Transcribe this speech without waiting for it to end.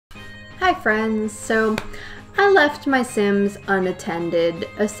Hi friends! So I left my Sims unattended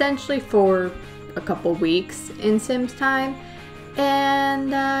essentially for a couple weeks in Sims time,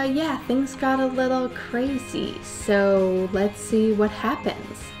 and yeah, things got a little crazy, so let's see what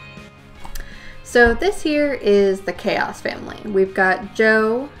happens. So this here is the Chaos family. We've got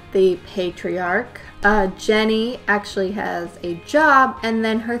Joe, the patriarch. Jenny actually has a job, and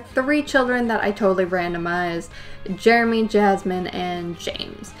then her 3 children that I totally randomized: Jeremy, Jasmine, and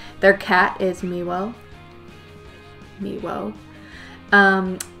James. Their cat is Mewo.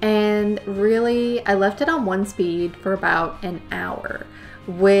 And really, I left it on 1 speed for about an hour,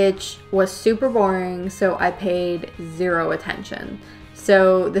 which was super boring, so I paid 0 attention.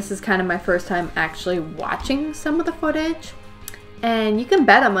 So this is kind of my first time actually watching some of the footage. And you can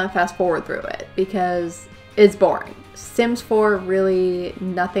bet I'm gonna fast forward through it because it's boring. Sims 4, really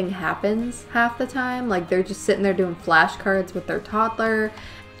nothing happens half the time. Like, they're just sitting there doing flashcards with their toddler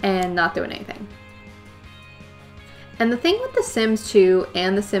and not doing anything. And the thing with The Sims 2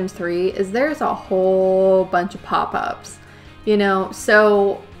 and The Sims 3 is there's a whole bunch of pop-ups, you know,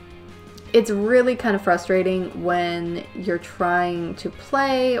 so it's really kind of frustrating when you're trying to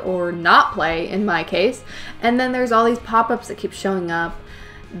play or not play, in my case, and then there's all these pop-ups that keep showing up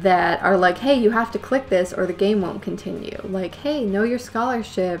that are like, hey, you have to click this or the game won't continue. Like, hey, know your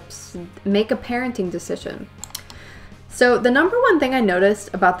scholarships, make a parenting decision. So the #1 thing I noticed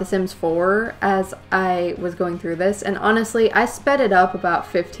about The Sims 4 as I was going through this, and honestly, I sped it up about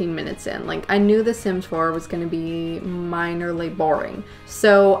 15 minutes in. Like, I knew The Sims 4 was going to be minorly boring,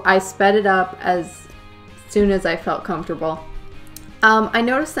 so I sped it up as soon as I felt comfortable. I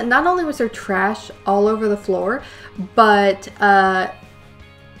noticed that not only was there trash all over the floor, but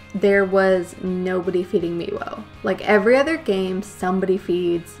there was nobody feeding Mewo. Like every other game, somebody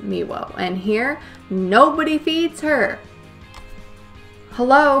feeds Mewo, and here, nobody feeds her.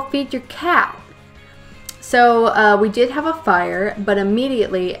 Hello, feed your cat. So we did have a fire, but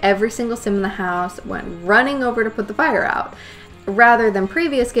immediately every single Sim in the house went running over to put the fire out, rather than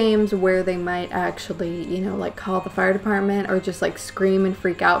previous games where they might actually, you know, like call the fire department or just like scream and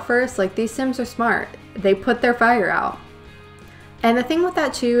freak out first. Like, these Sims are smart. They put their fire out. And the thing with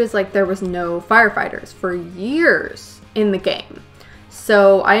that too is, like, there was no firefighters for years in the game.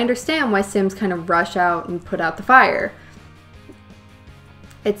 So I understand why Sims kind of rush out and put out the fire.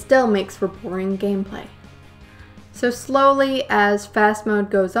 It still makes for boring gameplay. So slowly, as fast mode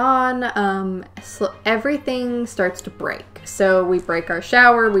goes on, everything starts to break. So we break our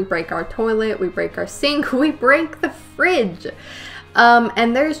shower, we break our toilet, we break our sink, we break the fridge.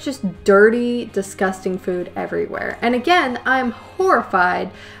 And there's just dirty, disgusting food everywhere. And again, I'm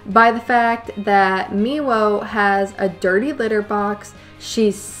horrified by the fact that Mewo has a dirty litter box,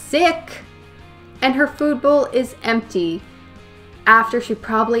 she's sick, and her food bowl is empty after she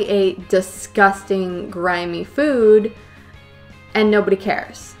probably ate disgusting, grimy food, and nobody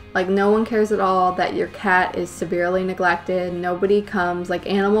cares. Like, no one cares at all that your cat is severely neglected. Nobody comes. Like,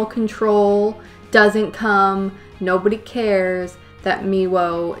 animal control doesn't come. Nobody cares that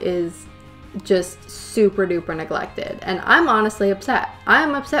Mewo is just super duper neglected. And I'm honestly upset.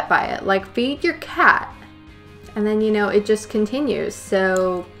 I'm upset by it. Like, feed your cat. And then, you know, it just continues.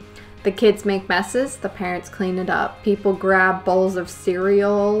 So the kids make messes, the parents clean it up. People grab bowls of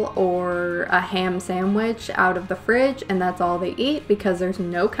cereal or a ham sandwich out of the fridge, and that's all they eat because there's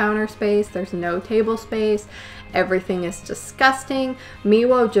no counter space, there's no table space. Everything is disgusting.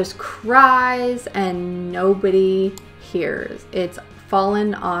 Mewo just cries and nobody hears. It's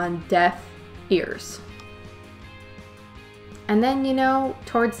fallen on deaf ears. And then, you know,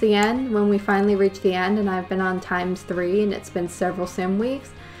 towards the end, when we finally reach the end, and I've been on ×3 and it's been several Sim weeks,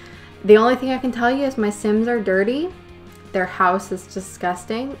 the only thing I can tell you is my Sims are dirty, their house is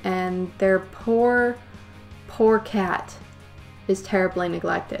disgusting, and their poor cat is terribly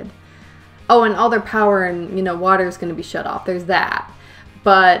neglected. Oh, and all their power and, you know, water is going to be shut off. There's that.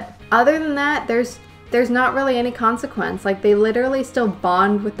 But other than that, there's not really any consequence. Like, they literally still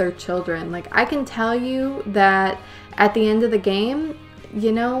bond with their children. Like, I can tell you that at the end of the game,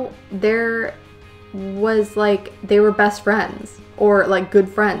 you know, there was, like, they were best friends or like good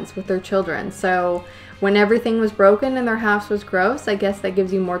friends with their children. So when everything was broken and their house was gross, I guess that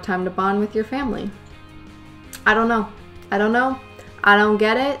gives you more time to bond with your family. I don't know. I don't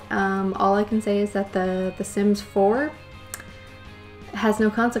get it. All I can say is that the Sims 4 has no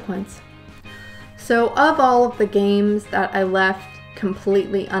consequence. So of all of the games that I left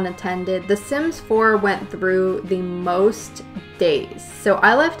completely unattended, The Sims 4 went through the most days. So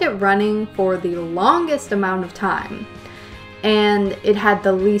I left it running for the longest amount of time, and it had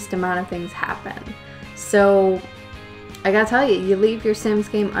the least amount of things happen. So I gotta tell you, you leave your Sims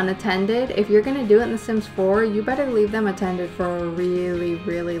game unattended. If you're gonna do it in The Sims 4, you better leave them attended for a really,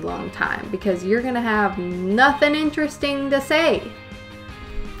 really long time because you're gonna have nothing interesting to say.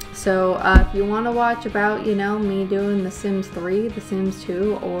 So if you want to watch about, you know, me doing The Sims 3, The Sims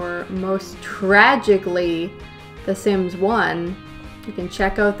 2, or most tragically, The Sims 1, you can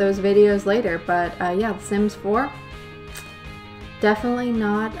check out those videos later. But yeah, The Sims 4, definitely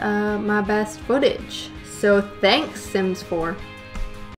not my best footage. So thanks, Sims 4.